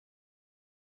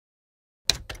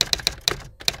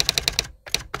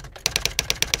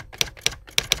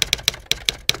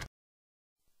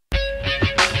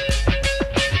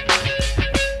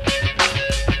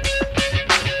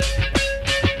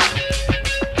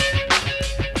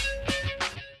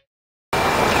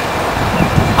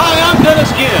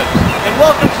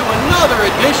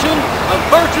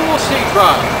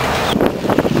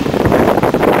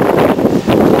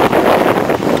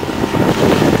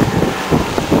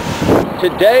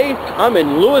today I'm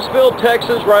in Lewisville,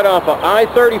 Texas, right off of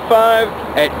I-35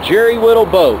 at Jerry Whittle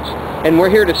Boats. And we're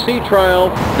here to sea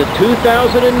trial the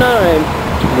 2009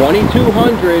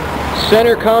 2200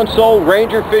 center console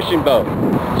Ranger fishing boat.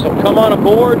 So come on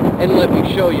aboard and let me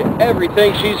show you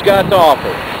everything she's got to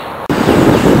offer.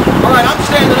 Alright, I'm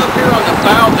standing up here on the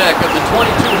bow deck of the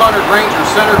 2200 Ranger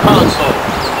center console.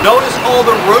 Notice all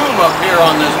the room up here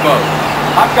on this boat.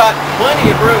 I've got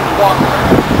plenty of room to walk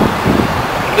around.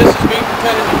 This is me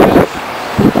pretending to fish.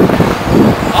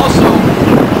 Also,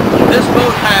 this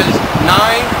boat has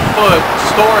 9-foot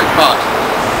storage boxes.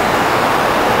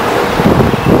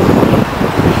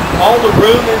 All the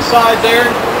room inside there,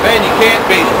 man, you can't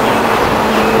beat it.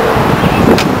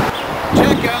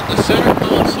 Check out the center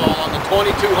console on the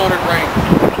 2200 Ranger.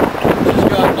 It's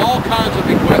got all kinds of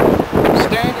equipment.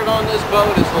 Standard on this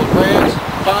boat is the Lowrance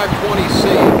 520C,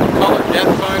 color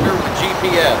depth finder with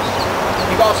GPS.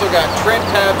 You've also got trim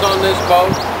tabs on this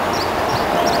boat,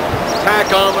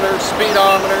 tachometer,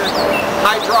 speedometer,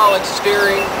 hydraulic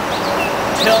steering,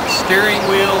 tilt steering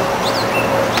wheel.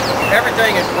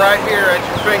 Everything is right here at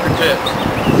your fingertips.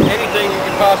 Anything you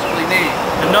can possibly need.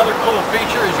 Another cool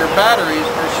feature is your batteries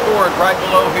are stored right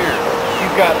below here.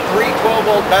 You've got 3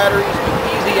 12-volt batteries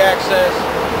with easy access,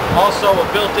 also a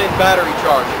built-in battery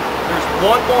charger. There's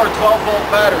one more 12-volt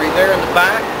battery there in the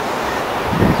back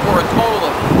for a total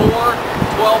of 4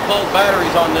 12-volt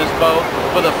batteries on this boat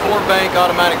with a 4-bank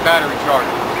automatic battery charger.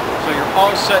 So you're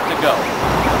all set to go.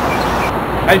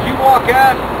 As you walk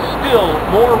out, still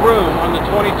more room on the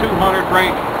 2200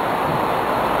 Ranger.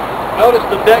 Notice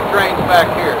the deck drains back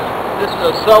here. This is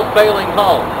a self-bailing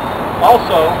hull.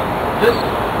 Also, this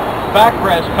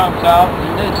backrest comes out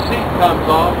and this seat comes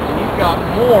off, and you've got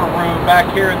more room back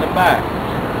here in the back.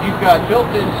 You've got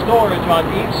built-in storage on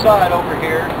each side over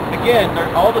here. Again,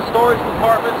 all the storage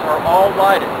compartments are all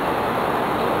lighted.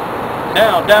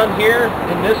 Now, down here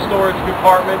in this storage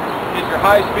compartment is your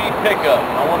high-speed pickup.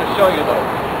 I want to show you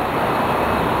those.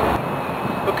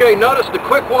 Okay, notice the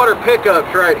quick water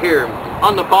pickups right here.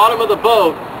 On the bottom of the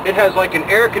boat, it has like an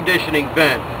air conditioning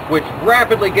vent, which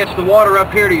rapidly gets the water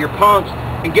up here to your pumps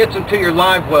and gets them to your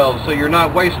live wells, so you're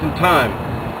not wasting time.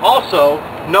 Also,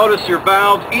 notice your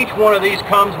valves. Each one of these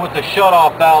comes with a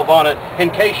shut-off valve on it. In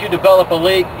case you develop a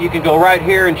leak, you can go right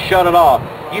here and shut it off.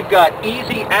 You've got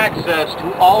easy access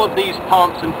to all of these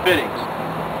pumps and fittings.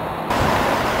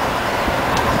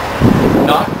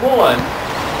 Not one,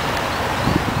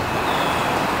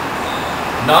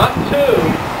 not 2,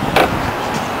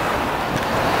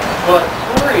 but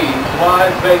 3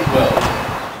 live bait wells.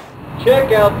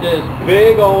 Check out this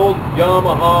big old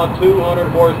Yamaha 200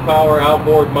 horsepower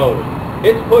outboard motor.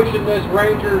 It's pushing this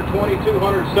Ranger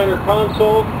 2200 center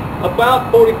console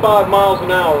about 45 miles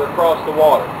an hour across the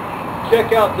water.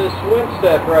 Check out this swim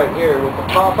step right here with the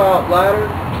pop-out ladder.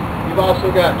 You've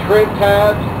also got trim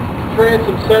tabs,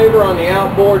 transom saver on the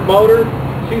outboard motor.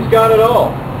 She's got it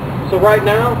all. So right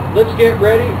now, let's get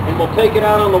ready and we'll take it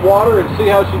out on the water and see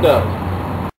how she does.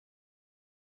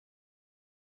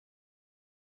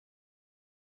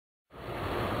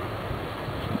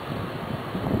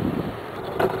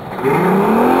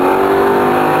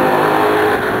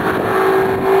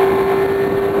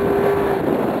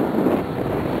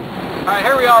 Alright,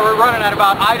 here we are. We're running at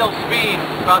about idle speed,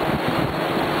 about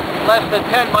less than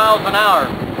 10 miles an hour.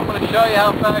 I'm going to show you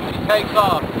how fast she takes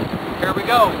off. Here we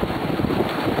go.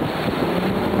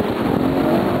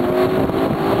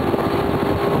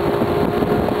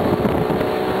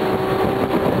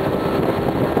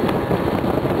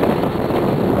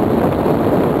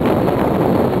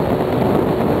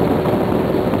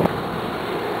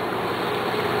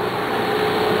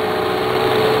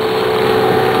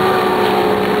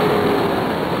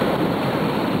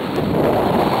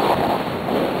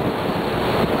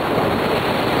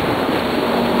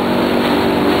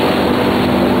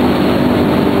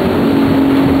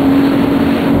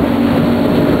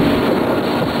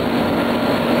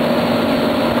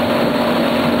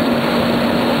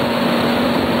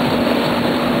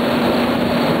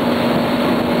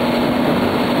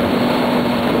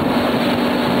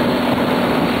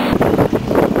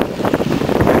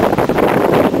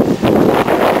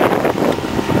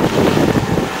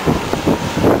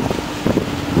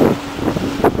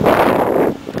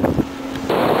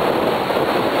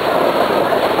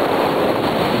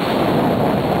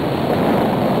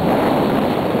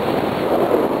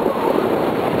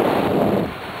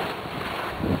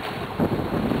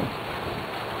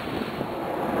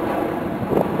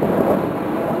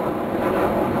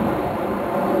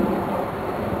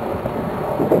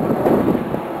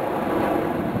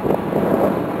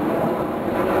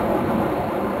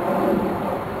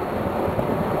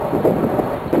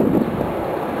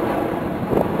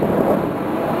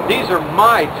 These are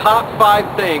my top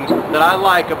 5 things that I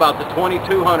like about the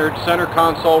 2200 center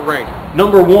console ring.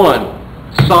 Number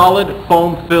 1, solid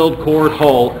foam-filled cord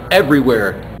hull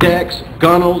everywhere. Decks,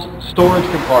 gunnels, storage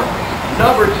compartments.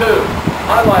 Number 2,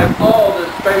 I like all this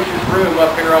spacious room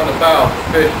up here on the bow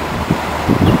for fishing.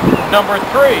 Number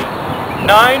 3,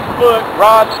 9-foot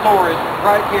rod storage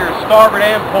right here, starboard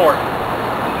and port.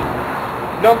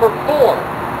 Number 4,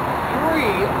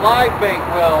 3 live bank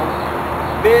wells,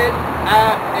 mid,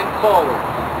 aft, and forward.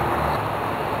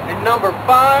 And number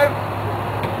 5,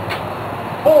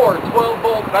 4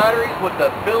 12-volt batteries with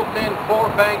the built-in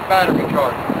 4-bank battery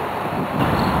charger.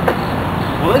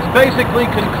 Well, this basically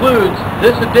concludes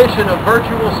this edition of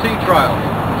Virtual Sea Trials.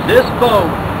 This boat,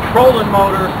 trolling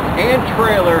motor, and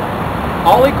trailer,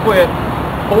 all equipped,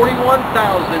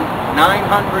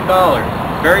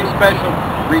 $41,900. Very special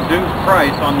reduced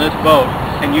price on this boat.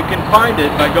 And you can find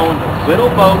it by going to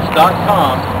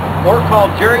whittleboats.com or call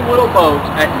Jerry Whittle Boats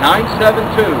at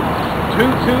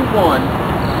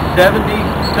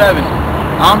 972-221-7070.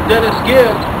 I'm Dennis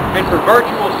Gibbs, and for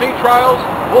Virtual Sea Trials,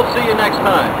 we'll see you next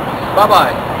time.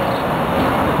 Bye-bye.